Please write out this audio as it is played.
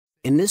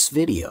In this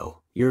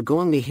video, you're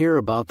going to hear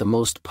about the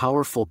most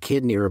powerful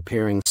kidney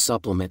repairing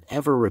supplement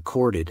ever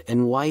recorded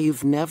and why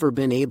you've never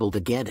been able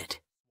to get it.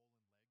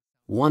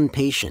 One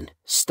patient,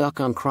 stuck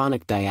on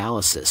chronic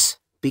dialysis,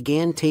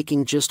 began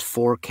taking just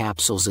 4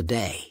 capsules a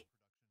day.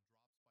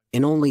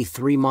 In only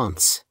 3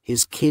 months,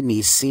 his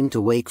kidneys seemed to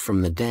wake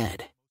from the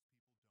dead.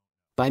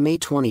 By May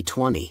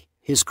 2020,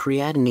 his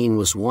creatinine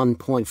was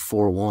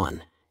 1.41,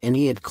 and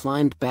he had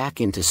climbed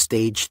back into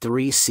stage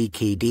 3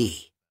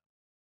 CKD.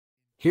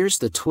 Here's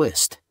the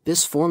twist: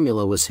 this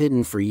formula was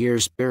hidden for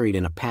years, buried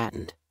in a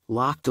patent,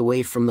 locked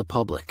away from the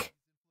public.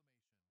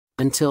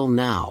 Until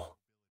now.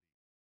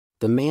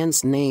 The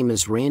man's name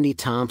is Randy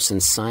Thompson,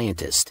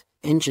 scientist,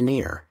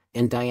 engineer,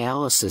 and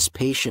dialysis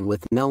patient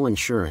with no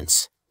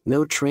insurance,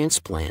 no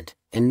transplant,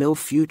 and no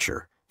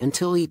future,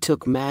 until he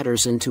took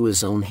matters into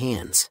his own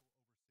hands.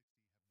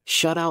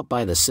 Shut out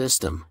by the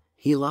system,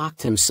 he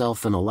locked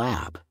himself in a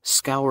lab,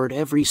 scoured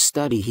every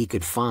study he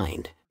could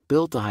find,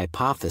 built a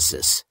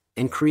hypothesis,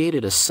 and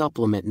created a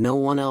supplement no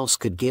one else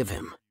could give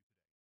him.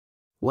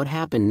 What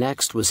happened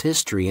next was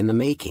history in the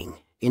making.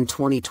 In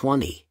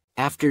 2020,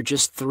 after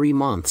just 3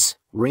 months,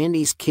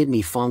 Randy's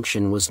kidney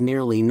function was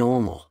nearly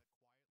normal.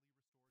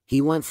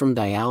 He went from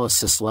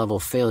dialysis level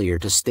failure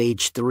to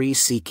stage 3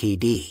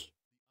 CKD.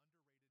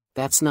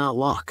 That's not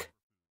luck.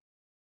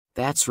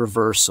 That's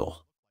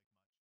reversal.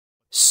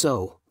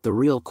 So, the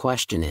real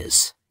question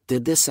is,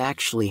 did this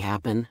actually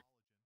happen?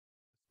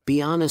 Be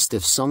honest,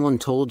 if someone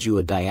told you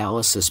a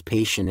dialysis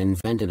patient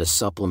invented a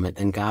supplement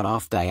and got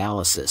off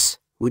dialysis,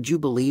 would you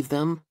believe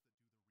them?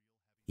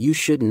 You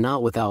should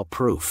not without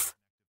proof.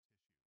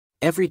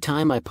 Every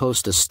time I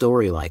post a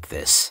story like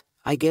this,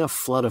 I get a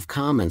flood of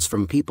comments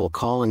from people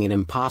calling it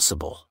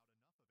impossible.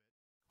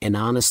 And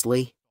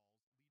honestly,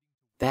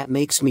 that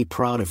makes me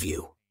proud of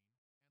you.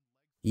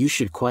 You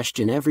should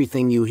question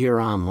everything you hear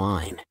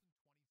online.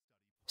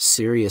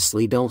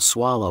 Seriously, don't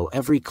swallow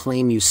every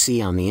claim you see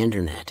on the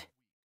internet.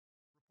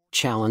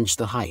 Challenge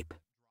the hype.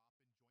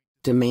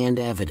 Demand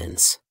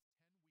evidence.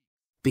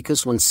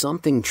 Because when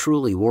something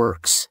truly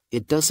works,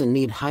 it doesn't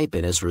need hype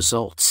it as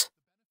results.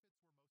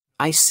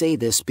 I say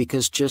this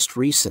because just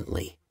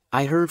recently,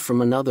 I heard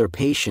from another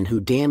patient who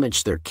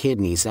damaged their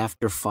kidneys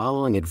after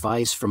following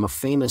advice from a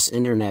famous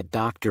internet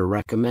doctor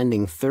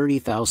recommending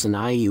 30,000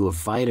 IU of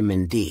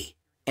vitamin D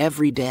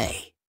every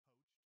day.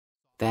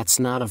 That's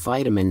not a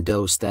vitamin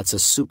dose, that's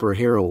a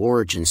superhero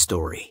origin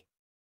story.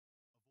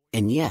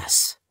 And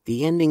yes,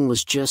 the ending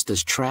was just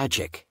as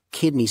tragic: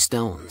 kidney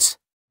stones.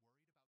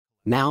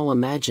 Now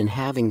imagine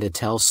having to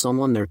tell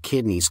someone their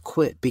kidneys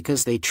quit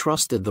because they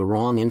trusted the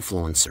wrong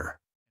influencer.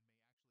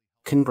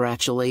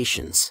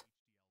 Congratulations.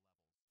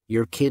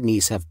 Your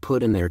kidneys have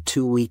put in their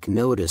 2-week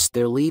notice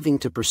they're leaving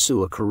to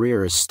pursue a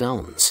career as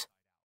stones.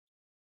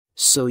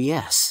 So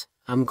yes,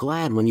 I'm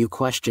glad when you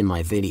question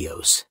my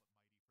videos.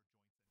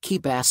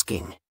 Keep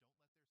asking.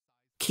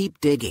 Keep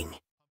digging.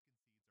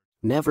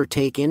 Never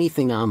take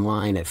anything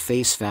online at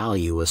face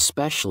value,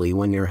 especially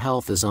when your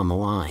health is on the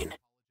line.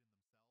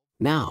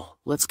 Now,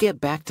 let's get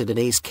back to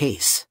today's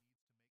case.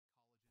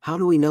 How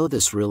do we know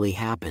this really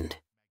happened?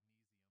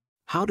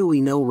 How do we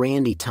know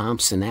Randy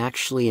Thompson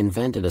actually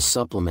invented a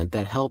supplement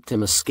that helped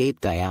him escape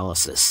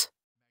dialysis?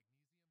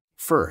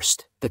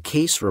 First, the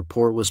case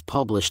report was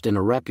published in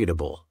a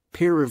reputable,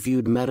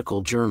 peer-reviewed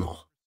medical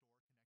journal.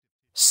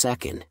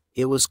 Second,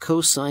 it was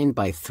co-signed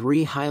by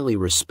 3 highly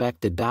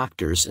respected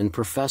doctors and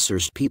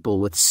professors, people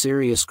with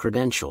serious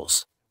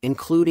credentials,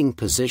 including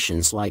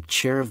positions like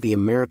chair of the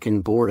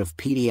American Board of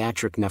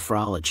Pediatric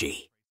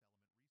Nephrology.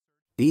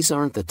 These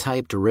aren't the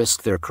type to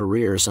risk their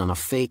careers on a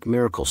fake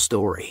miracle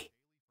story.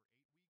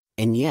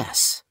 And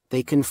yes,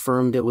 they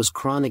confirmed it was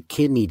chronic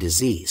kidney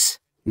disease,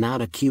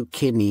 not acute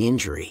kidney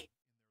injury.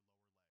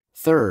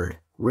 Third,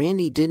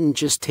 Randy didn't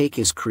just take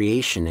his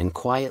creation and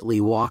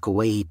quietly walk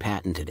away, he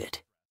patented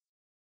it.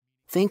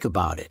 Think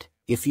about it: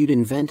 if you'd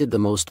invented the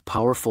most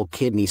powerful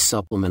kidney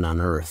supplement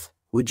on earth,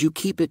 would you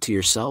keep it to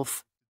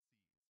yourself?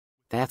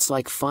 That's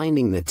like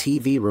finding the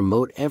TV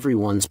remote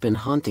everyone's been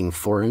hunting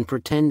for and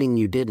pretending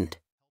you didn't.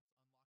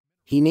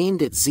 He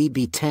named it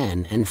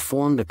ZB10 and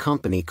formed a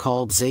company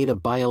called Zeta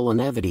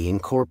Biolongevity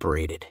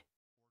Incorporated.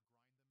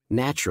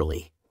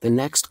 Naturally, the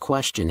next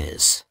question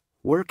is,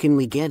 where can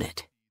we get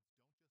it?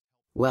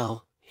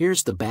 Well,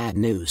 here's the bad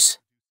news.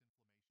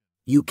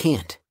 You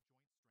can't.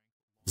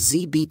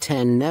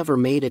 ZB10 never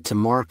made it to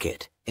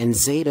market, and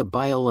Zeta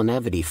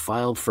Biolongevity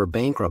filed for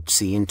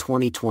bankruptcy in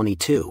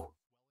 2022.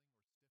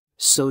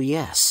 So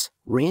yes,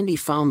 Randy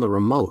found the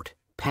remote,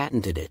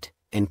 patented it,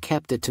 and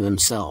kept it to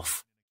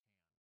himself.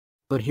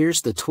 But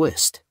here's the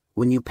twist: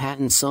 when you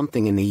patent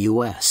something in the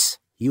US,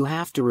 you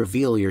have to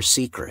reveal your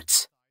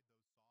secrets.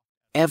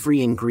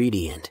 Every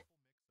ingredient.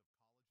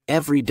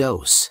 Every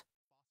dose.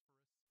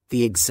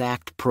 The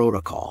exact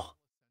protocol.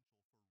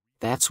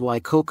 That's why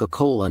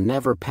Coca-Cola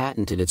never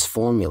patented its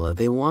formula.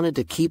 They wanted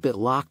to keep it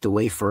locked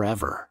away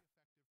forever.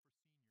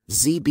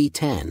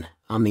 ZB10,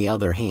 on the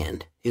other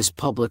hand, is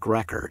public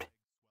record.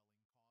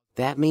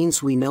 That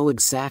means we know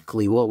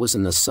exactly what was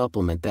in the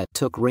supplement that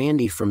took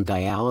Randy from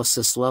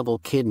dialysis-level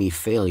kidney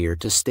failure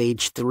to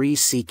stage 3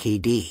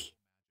 CKD.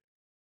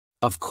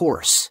 Of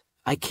course,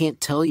 I can't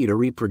tell you to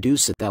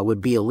reproduce it, that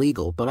would be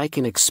illegal, but I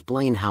can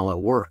explain how it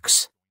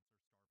works.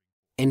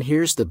 And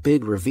here's the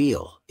big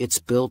reveal: it's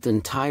built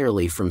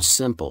entirely from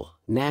simple,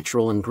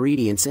 natural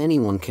ingredients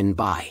anyone can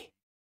buy.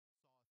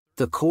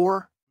 The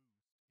core?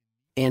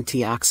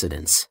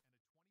 Antioxidants.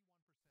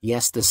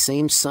 Yes, the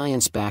same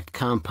science-backed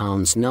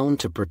compounds known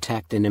to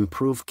protect and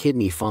improve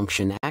kidney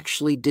function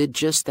actually did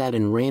just that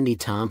in Randy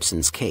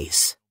Thompson's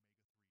case.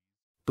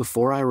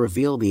 Before I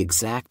reveal the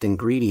exact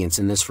ingredients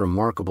in this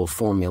remarkable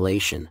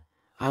formulation,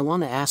 I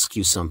want to ask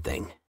you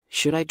something.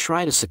 Should I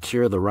try to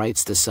secure the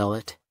rights to sell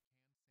it?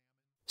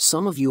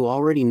 Some of you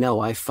already know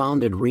I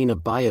founded Rena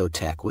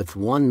Biotech with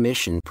one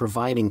mission: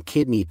 providing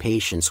kidney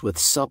patients with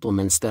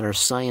supplements that are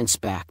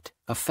science-backed,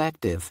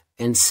 effective,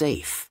 and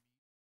safe.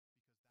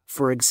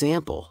 For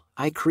example,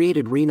 I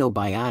created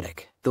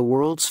Renobiotic, the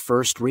world's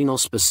first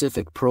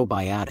renal-specific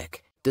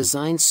probiotic,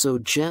 designed so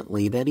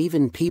gently that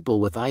even people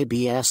with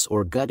IBS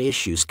or gut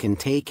issues can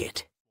take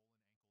it.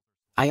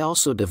 I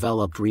also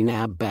developed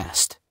Renab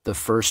Best, the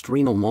first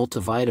renal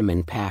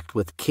multivitamin packed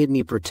with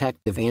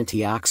kidney-protective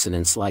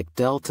antioxidants like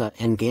delta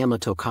and gamma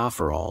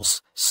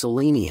tocopherols,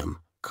 selenium,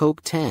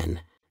 CoQ10,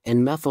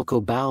 and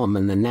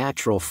methylcobalamin, the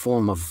natural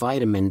form of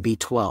vitamin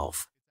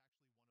B12.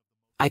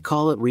 I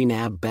call it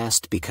Renab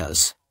Best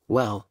because,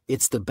 well,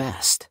 it's the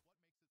best.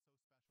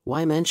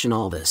 Why mention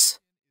all this?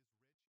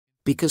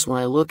 Because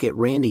when I look at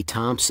Randy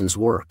Thompson's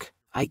work,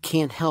 I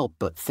can't help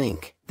but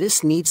think,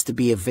 this needs to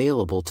be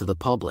available to the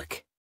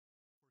public.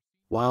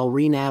 While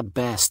Renab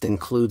Best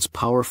includes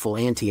powerful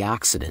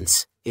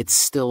antioxidants, it's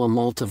still a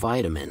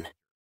multivitamin.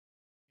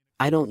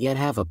 I don't yet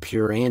have a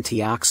pure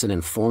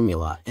antioxidant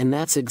formula, and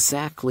that's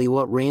exactly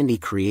what Randy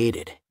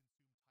created.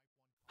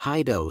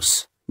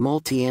 High-dose,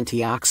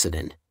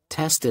 multi-antioxidant,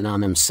 tested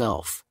on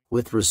himself,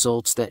 with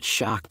results that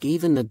shocked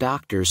even the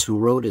doctors who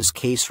wrote his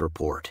case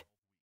report.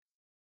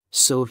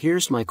 So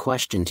here's my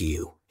question to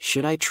you: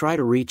 should I try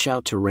to reach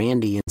out to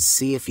Randy and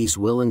see if he's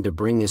willing to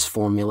bring his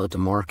formula to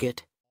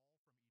market?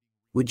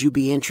 Would you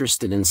be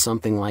interested in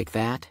something like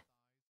that?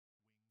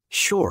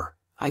 Sure,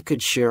 I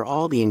could share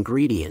all the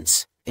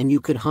ingredients, and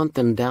you could hunt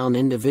them down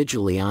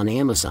individually on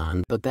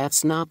Amazon, but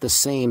that's not the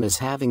same as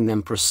having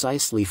them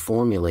precisely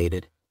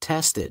formulated,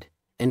 tested,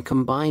 and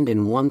combined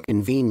in one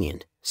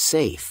convenient,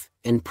 safe,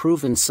 and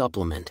proven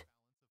supplement.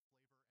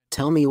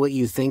 Tell me what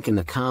you think in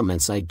the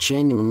comments. I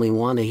genuinely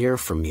want to hear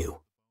from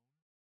you.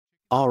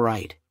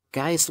 Alright,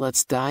 guys,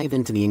 let's dive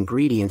into the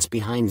ingredients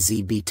behind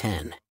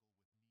ZB10.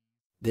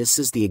 This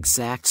is the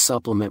exact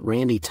supplement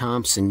Randy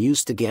Thompson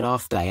used to get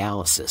off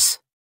dialysis.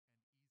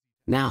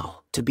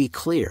 Now, to be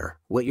clear,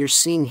 what you're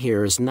seeing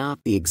here is not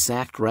the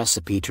exact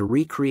recipe to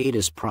recreate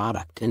his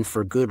product, and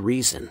for good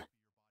reason.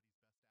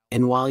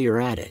 And while you're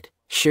at it,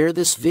 share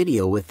this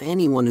video with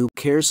anyone who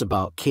cares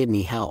about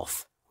kidney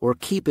health, or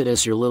keep it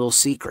as your little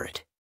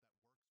secret.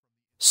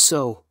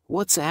 So,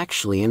 what's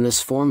actually in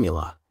this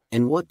formula,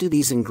 and what do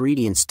these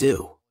ingredients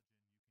do?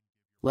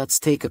 Let's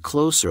take a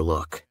closer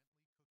look.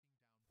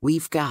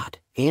 We've got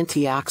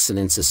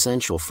antioxidants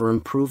essential for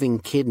improving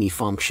kidney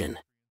function.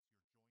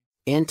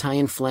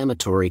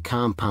 Anti-inflammatory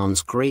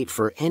compounds great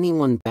for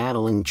anyone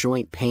battling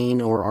joint pain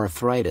or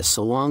arthritis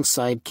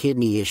alongside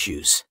kidney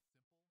issues.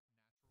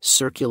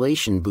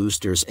 Circulation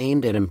boosters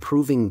aimed at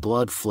improving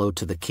blood flow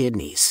to the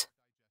kidneys.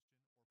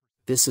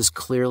 This is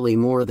clearly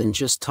more than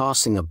just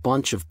tossing a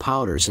bunch of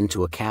powders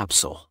into a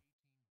capsule.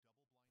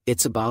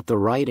 It's about the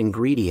right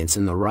ingredients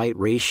in the right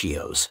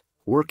ratios,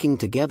 working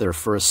together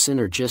for a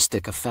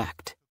synergistic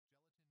effect.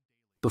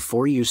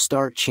 Before you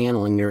start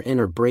channeling your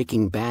inner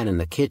Breaking Bad in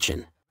the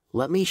kitchen,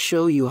 let me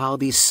show you how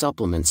these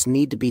supplements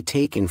need to be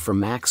taken for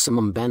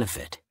maximum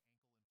benefit.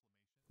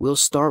 We'll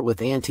start with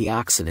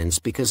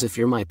antioxidants because if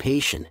you're my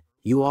patient,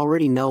 you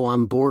already know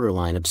I'm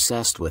borderline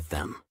obsessed with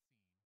them.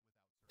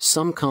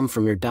 Some come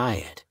from your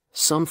diet,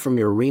 some from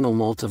your renal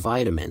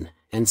multivitamin,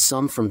 and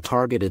some from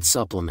targeted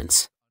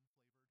supplements.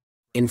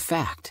 In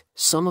fact,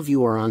 some of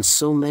you are on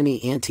so many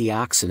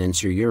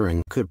antioxidants your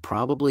urine could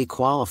probably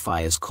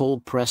qualify as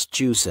cold-pressed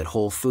juice at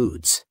Whole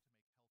Foods.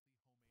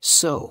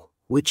 So,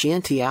 which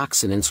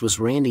antioxidants was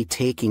Randy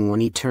taking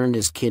when he turned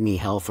his kidney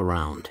health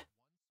around?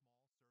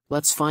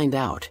 Let's find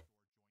out.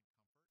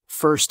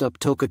 First up,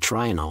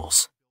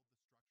 tocotrienols.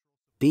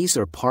 These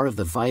are part of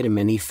the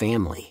vitamin E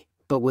family,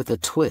 but with a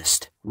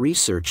twist.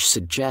 Research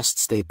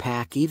suggests they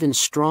pack even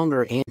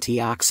stronger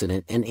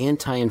antioxidant and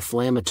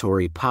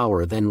anti-inflammatory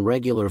power than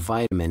regular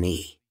vitamin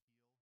E.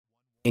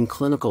 In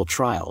clinical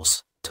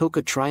trials,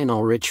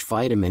 tocotrienol-rich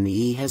vitamin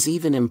E has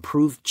even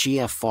improved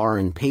GFR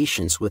in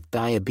patients with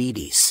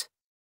diabetes.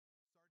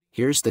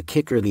 Here's the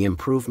kicker: the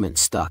improvement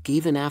stuck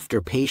even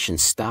after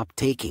patients stopped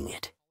taking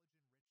it.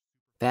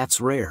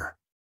 That's rare.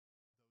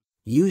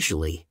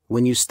 Usually,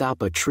 when you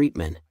stop a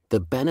treatment, the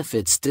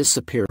benefits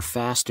disappear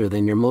faster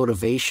than your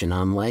motivation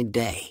on leg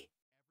day.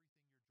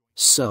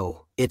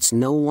 So, it's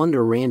no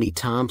wonder Randy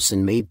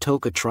Thompson made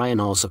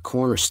tocotrienols a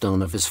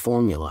cornerstone of his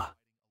formula.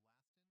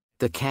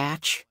 The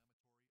catch?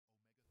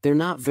 They're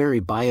not very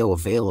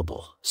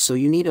bioavailable, so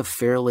you need a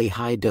fairly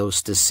high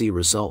dose to see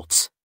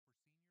results.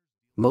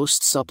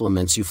 Most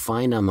supplements you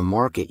find on the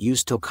market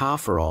use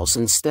tocopherols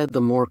instead,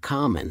 the more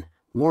common,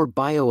 more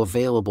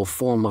bioavailable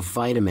form of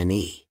vitamin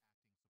E.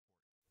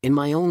 In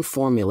my own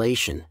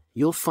formulation,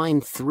 you'll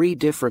find 3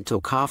 different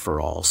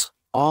tocopherols,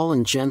 all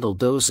in gentle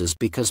doses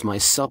because my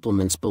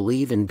supplements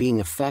believe in being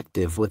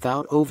effective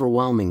without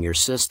overwhelming your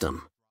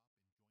system.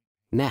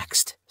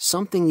 Next,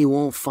 something you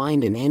won't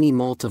find in any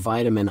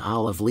multivitamin: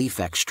 olive leaf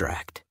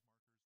extract.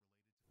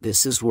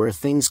 This is where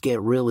things get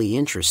really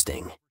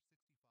interesting.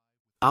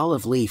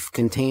 Olive leaf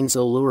contains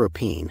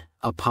oleuropein,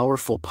 a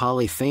powerful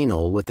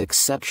polyphenol with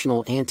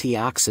exceptional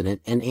antioxidant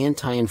and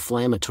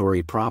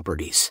anti-inflammatory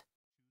properties.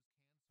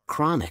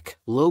 Chronic,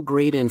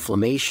 low-grade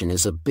inflammation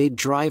is a big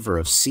driver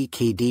of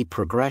CKD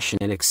progression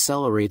and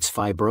accelerates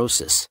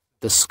fibrosis,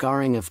 the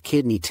scarring of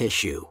kidney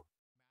tissue.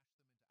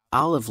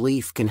 Olive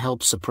leaf can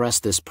help suppress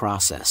this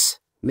process,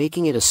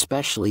 making it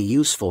especially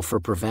useful for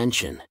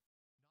prevention.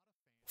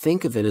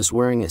 Think of it as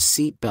wearing a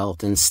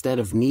seatbelt instead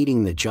of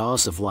needing the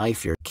jaws of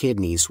life. Your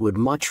kidneys would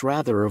much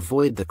rather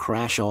avoid the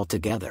crash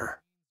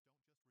altogether.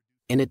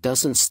 And it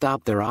doesn't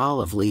stop there.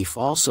 Olive leaf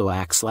also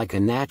acts like a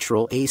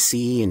natural ACE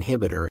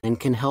inhibitor and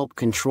can help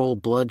control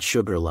blood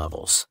sugar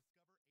levels.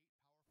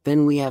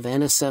 Then we have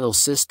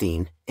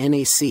N-acetylcysteine,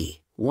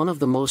 NAC, one of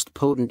the most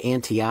potent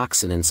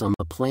antioxidants on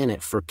the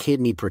planet for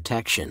kidney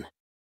protection.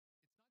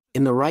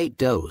 In the right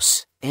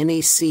dose,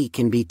 NAC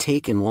can be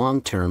taken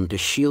long-term to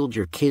shield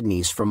your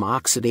kidneys from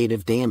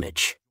oxidative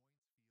damage.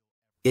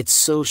 It's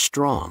so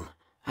strong,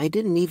 I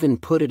didn't even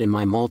put it in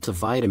my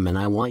multivitamin.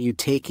 I want you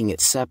taking it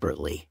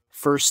separately,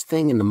 first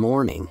thing in the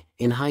morning,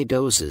 in high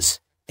doses,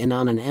 and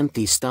on an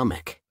empty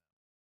stomach.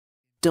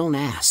 Don't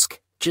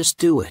ask, just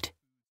do it.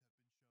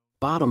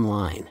 Bottom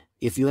line,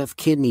 if you have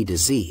kidney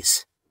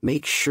disease,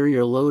 make sure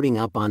you're loading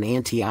up on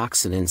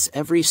antioxidants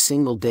every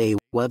single day,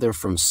 whether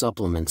from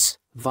supplements,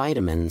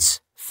 vitamins,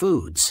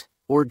 foods,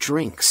 or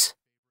drinks.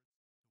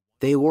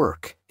 They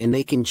work, and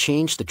they can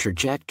change the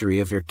trajectory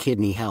of your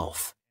kidney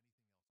health.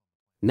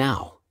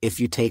 Now,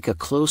 if you take a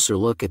closer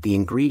look at the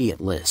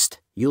ingredient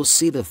list, you'll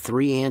see the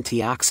 3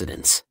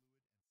 antioxidants.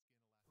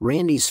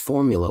 Randy's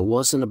formula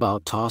wasn't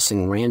about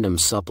tossing random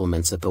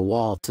supplements at the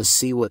wall to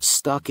see what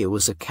stuck. It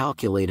was a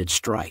calculated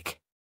strike.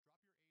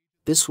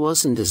 This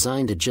wasn't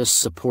designed to just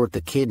support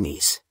the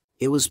kidneys,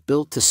 it was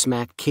built to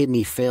smack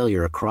kidney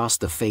failure across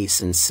the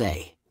face and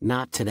say,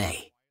 not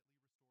today.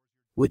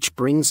 Which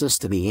brings us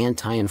to the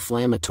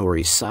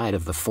anti-inflammatory side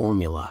of the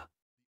formula.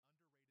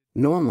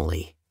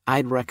 Normally,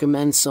 I'd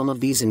recommend some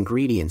of these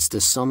ingredients to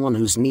someone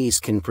whose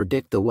knees can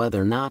predict the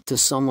weather, not to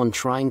someone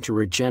trying to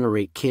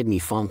regenerate kidney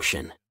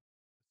function.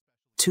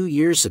 2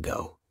 years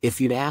ago,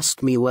 if you'd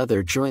asked me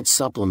whether joint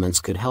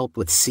supplements could help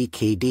with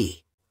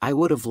CKD, I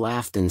would have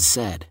laughed and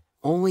said,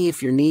 only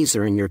if your knees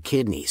are in your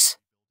kidneys.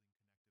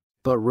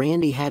 But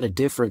Randy had a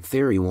different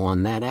theory,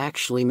 one that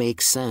actually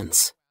makes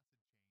sense.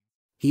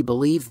 He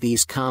believed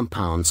these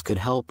compounds could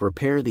help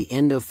repair the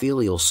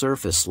endothelial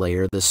surface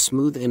layer, the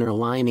smooth inner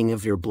lining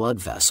of your blood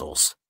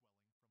vessels.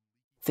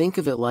 Think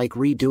of it like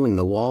redoing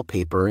the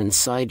wallpaper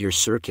inside your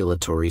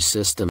circulatory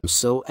system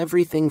so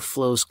everything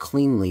flows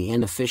cleanly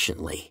and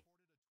efficiently.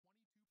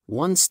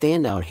 One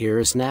standout here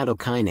is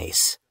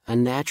nattokinase, a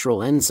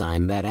natural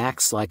enzyme that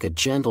acts like a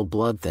gentle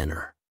blood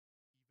thinner.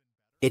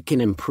 It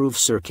can improve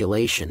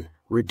circulation,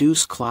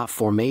 reduce clot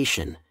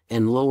formation,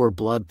 and lower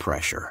blood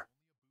pressure.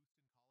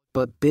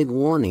 But big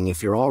warning,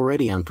 if you're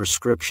already on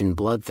prescription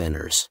blood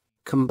thinners,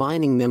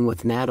 combining them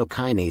with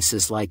nattokinase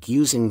is like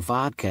using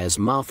vodka as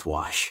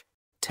mouthwash.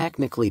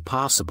 Technically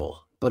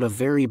possible, but a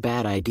very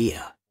bad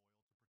idea.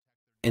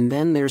 And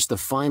then there's the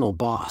final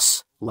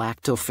boss,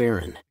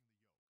 lactoferrin.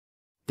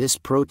 This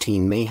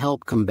protein may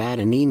help combat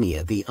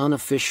anemia, the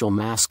unofficial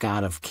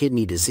mascot of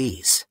kidney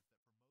disease.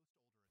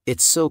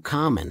 It's so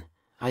common,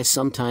 I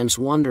sometimes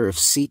wonder if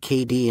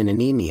CKD and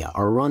anemia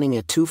are running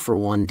a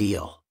 2-for-1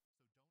 deal.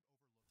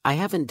 I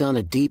haven't done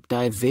a deep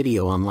dive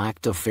video on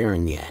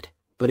lactoferrin yet,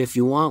 but if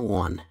you want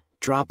one,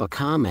 drop a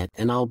comment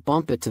and I'll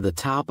bump it to the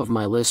top of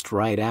my list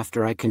right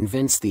after I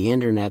convince the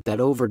internet that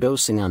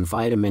overdosing on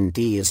vitamin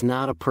D is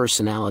not a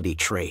personality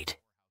trait.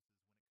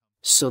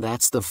 So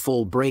that's the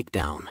full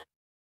breakdown.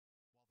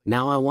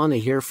 Now I want to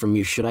hear from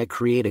you. Should I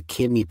create a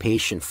kidney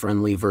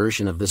patient-friendly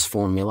version of this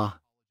formula?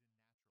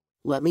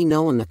 Let me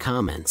know in the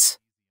comments.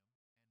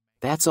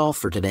 That's all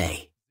for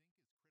today.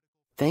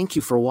 Thank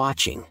you for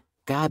watching,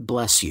 God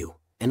bless you,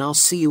 and I'll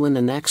see you in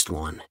the next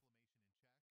one.